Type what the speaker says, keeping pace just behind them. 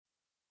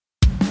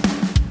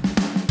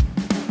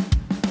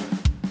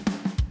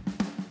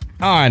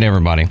All right,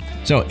 everybody.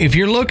 So if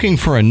you're looking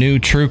for a new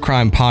true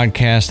crime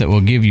podcast that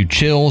will give you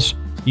chills,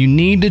 you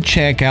need to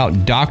check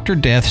out Dr.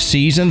 Death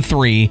Season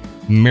 3,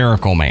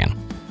 Miracle Man.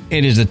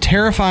 It is a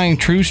terrifying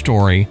true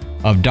story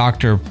of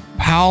Dr.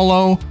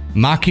 Paolo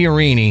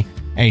Macchiarini,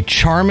 a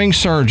charming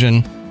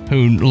surgeon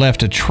who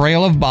left a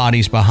trail of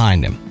bodies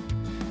behind him.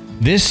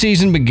 This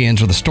season begins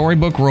with a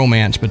storybook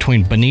romance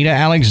between Benita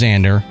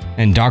Alexander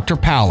and Dr.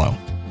 Paolo.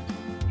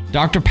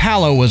 Dr.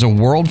 Paolo was a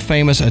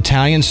world-famous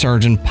Italian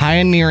surgeon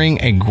pioneering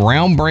a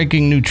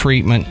groundbreaking new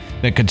treatment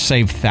that could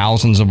save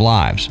thousands of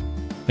lives.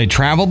 They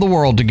traveled the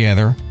world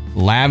together,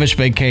 lavish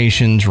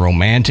vacations,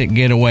 romantic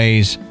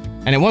getaways,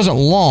 and it wasn't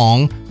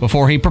long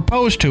before he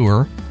proposed to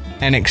her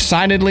and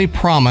excitedly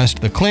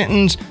promised the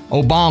Clintons,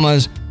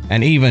 Obamas,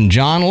 and even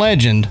John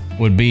Legend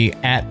would be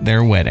at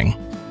their wedding.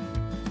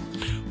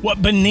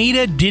 What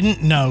Benita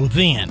didn't know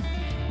then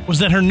was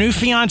that her new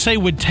fiancé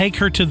would take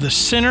her to the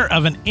center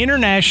of an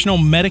international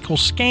medical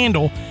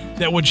scandal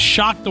that would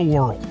shock the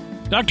world.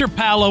 Dr.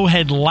 Paolo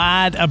had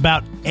lied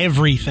about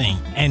everything,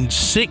 and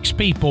 6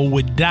 people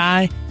would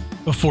die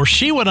before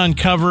she would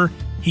uncover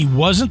he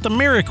wasn't the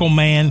miracle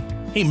man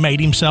he made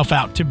himself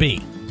out to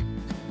be.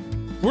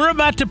 We're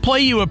about to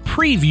play you a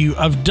preview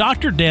of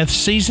Dr. Death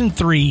Season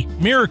 3,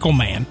 Miracle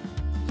Man.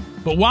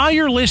 But while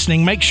you're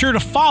listening, make sure to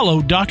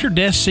follow Dr.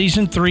 Death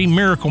Season 3,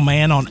 Miracle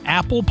Man on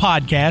Apple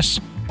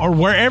Podcasts or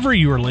wherever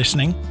you are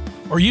listening,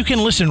 or you can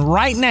listen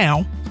right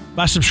now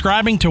by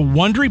subscribing to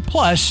Wondery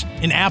Plus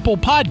in Apple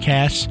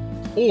Podcasts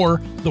or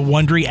the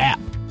Wondery app.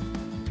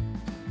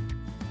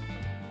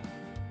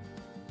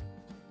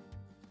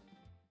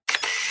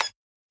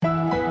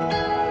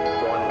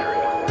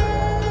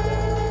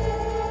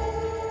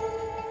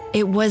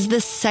 It was the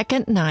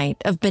second night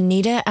of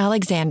Benita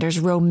Alexander's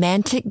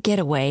romantic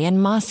getaway in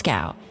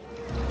Moscow.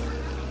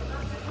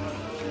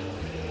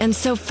 And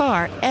so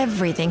far,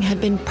 everything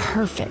had been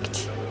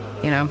perfect.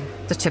 You know,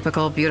 the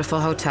typical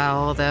beautiful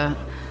hotel, the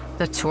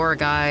tour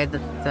guide,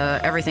 the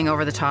everything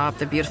over the top,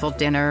 the beautiful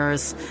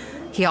dinners.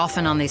 He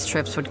often on these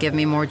trips would give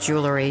me more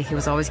jewelry. He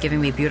was always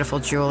giving me beautiful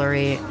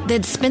jewelry.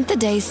 They'd spent the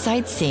day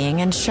sightseeing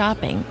and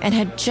shopping and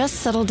had just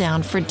settled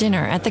down for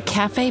dinner at the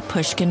Cafe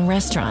Pushkin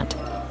restaurant.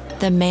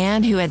 The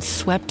man who had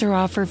swept her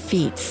off her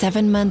feet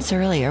 7 months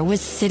earlier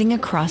was sitting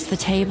across the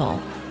table.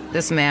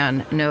 This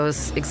man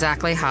knows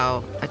exactly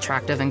how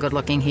attractive and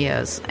good-looking he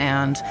is,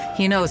 and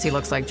he knows he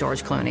looks like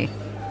George Clooney.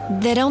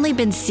 They'd only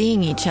been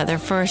seeing each other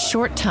for a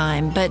short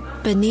time,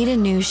 but Benita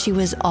knew she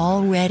was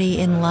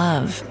already in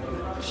love.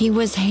 He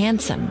was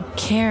handsome,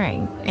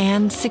 caring,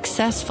 and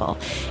successful.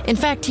 In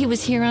fact, he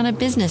was here on a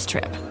business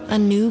trip, a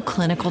new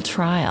clinical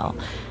trial.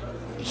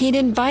 He'd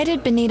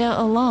invited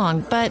Benita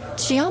along, but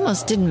she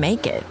almost didn't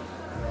make it.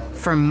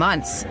 For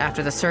months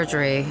after the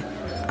surgery,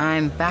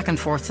 I'm back and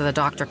forth to the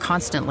doctor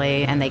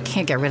constantly, and they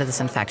can't get rid of this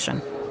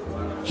infection.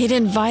 He'd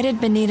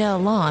invited Benita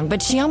along,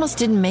 but she almost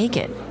didn't make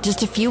it.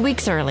 Just a few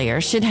weeks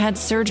earlier, she'd had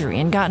surgery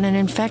and gotten an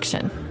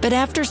infection. But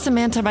after some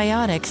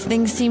antibiotics,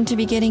 things seemed to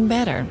be getting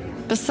better.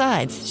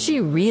 Besides, she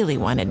really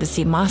wanted to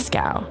see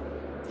Moscow.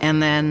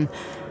 And then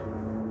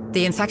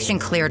the infection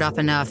cleared up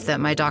enough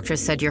that my doctor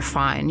said, "You're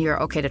fine, you're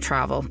okay to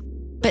travel."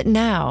 But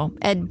now,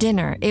 at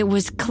dinner, it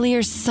was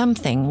clear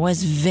something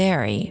was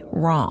very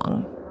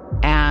wrong.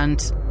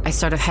 And I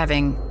started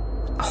having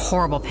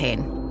horrible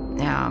pain,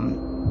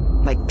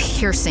 like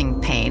piercing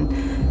pain.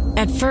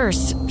 At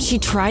first, she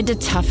tried to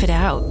tough it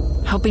out,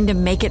 hoping to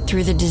make it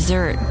through the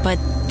dessert, but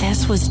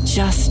this was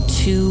just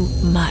too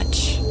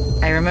much.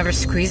 I remember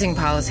squeezing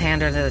Paolo's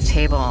hand under the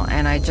table,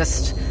 and I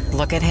just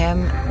look at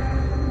him,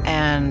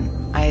 and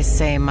I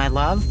say, "My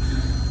love,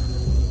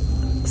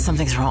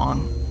 something's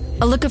wrong."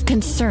 A look of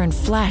concern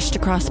flashed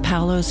across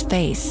Paolo's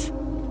face.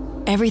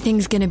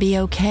 "Everything's gonna be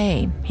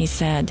okay," he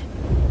said.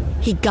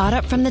 He got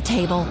up from the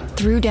table,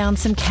 threw down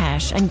some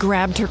cash, and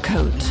grabbed her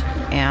coat.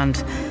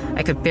 And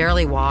I could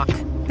barely walk,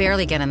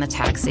 barely get in the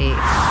taxi.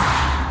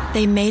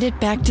 They made it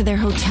back to their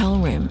hotel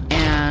room.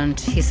 And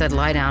he said,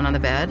 "Lie down on the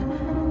bed."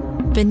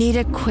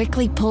 Benita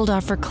quickly pulled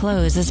off her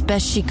clothes as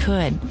best she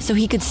could so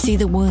he could see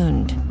the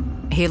wound.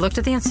 He looked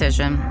at the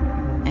incision,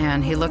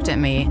 and he looked at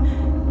me,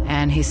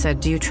 and he said,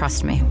 "Do you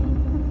trust me?"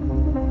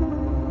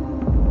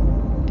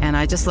 And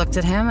I just looked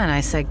at him, and I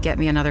said, "Get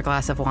me another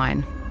glass of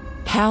wine."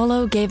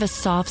 Paolo gave a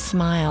soft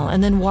smile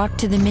and then walked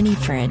to the mini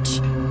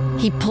fridge.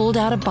 He pulled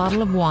out a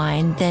bottle of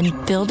wine, then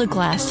filled a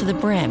glass to the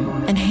brim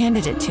and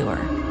handed it to her.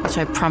 Which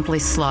I promptly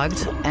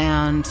slugged,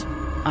 and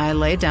I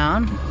lay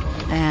down,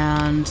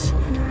 and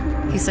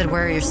he said,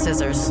 "Where are your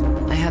scissors?"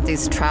 I had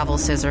these travel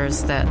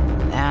scissors that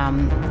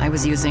I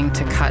was using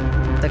to cut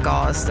the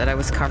gauze that I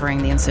was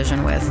covering the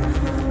incision with.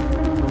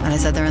 And I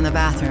said, "They're in the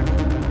bathroom."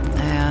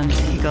 And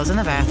he goes in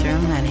the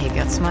bathroom, and he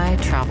gets my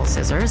travel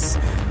scissors,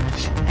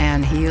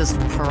 and he used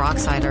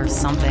peroxide or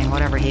something,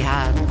 whatever he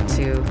had,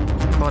 to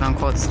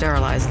quote-unquote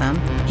sterilize them.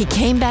 He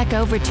came back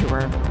over to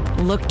her,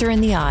 looked her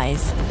in the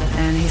eyes.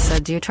 And he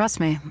said, "Do you trust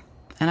me?"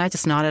 And I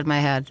just nodded my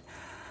head.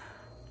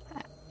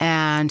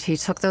 And he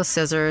took those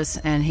scissors,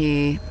 and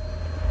he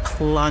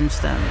plunge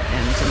them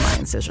into my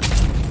incision.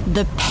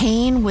 The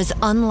pain was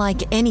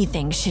unlike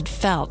anything she'd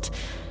felt.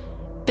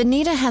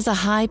 Benita has a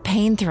high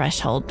pain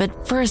threshold,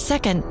 but for a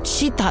second,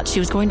 she thought she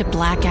was going to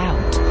black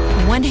out.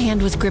 One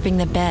hand was gripping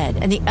the bed,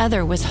 and the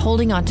other was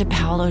holding onto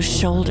Paolo's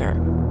shoulder.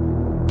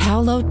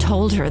 Paolo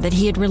told her that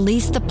he had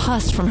released the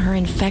pus from her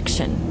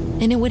infection,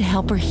 and it would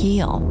help her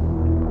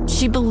heal.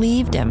 She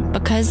believed him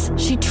because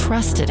she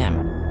trusted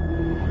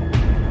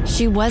him.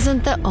 She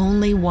wasn't the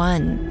only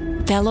one.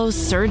 Fellow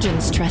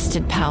surgeons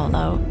trusted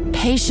Paolo.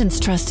 Patients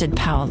trusted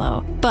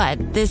Paolo.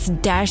 But this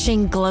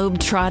dashing,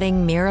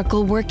 globe-trotting,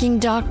 miracle-working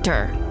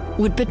doctor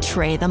would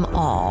betray them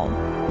all.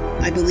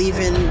 I believe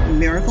in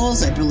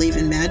miracles. I believe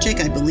in magic.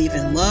 I believe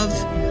in love.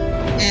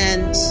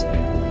 And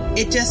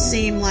it just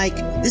seemed like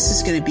this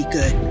is going to be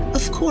good.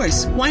 Of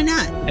course. Why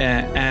not?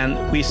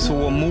 And we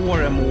saw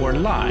more and more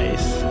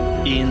lies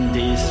in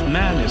these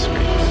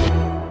manuscripts.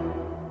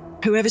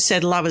 Whoever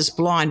said love is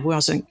blind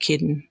wasn't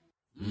kidding.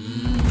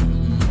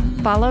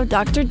 Follow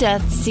Dr.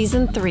 Death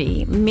Season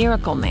 3,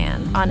 Miracle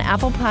Man, on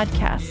Apple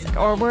Podcasts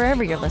or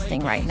wherever you're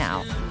listening right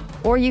now.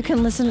 Or you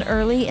can listen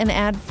early and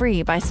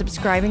ad-free by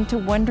subscribing to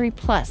Wondery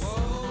Plus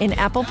in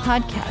Apple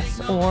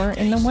Podcasts or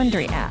in the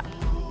Wondery app.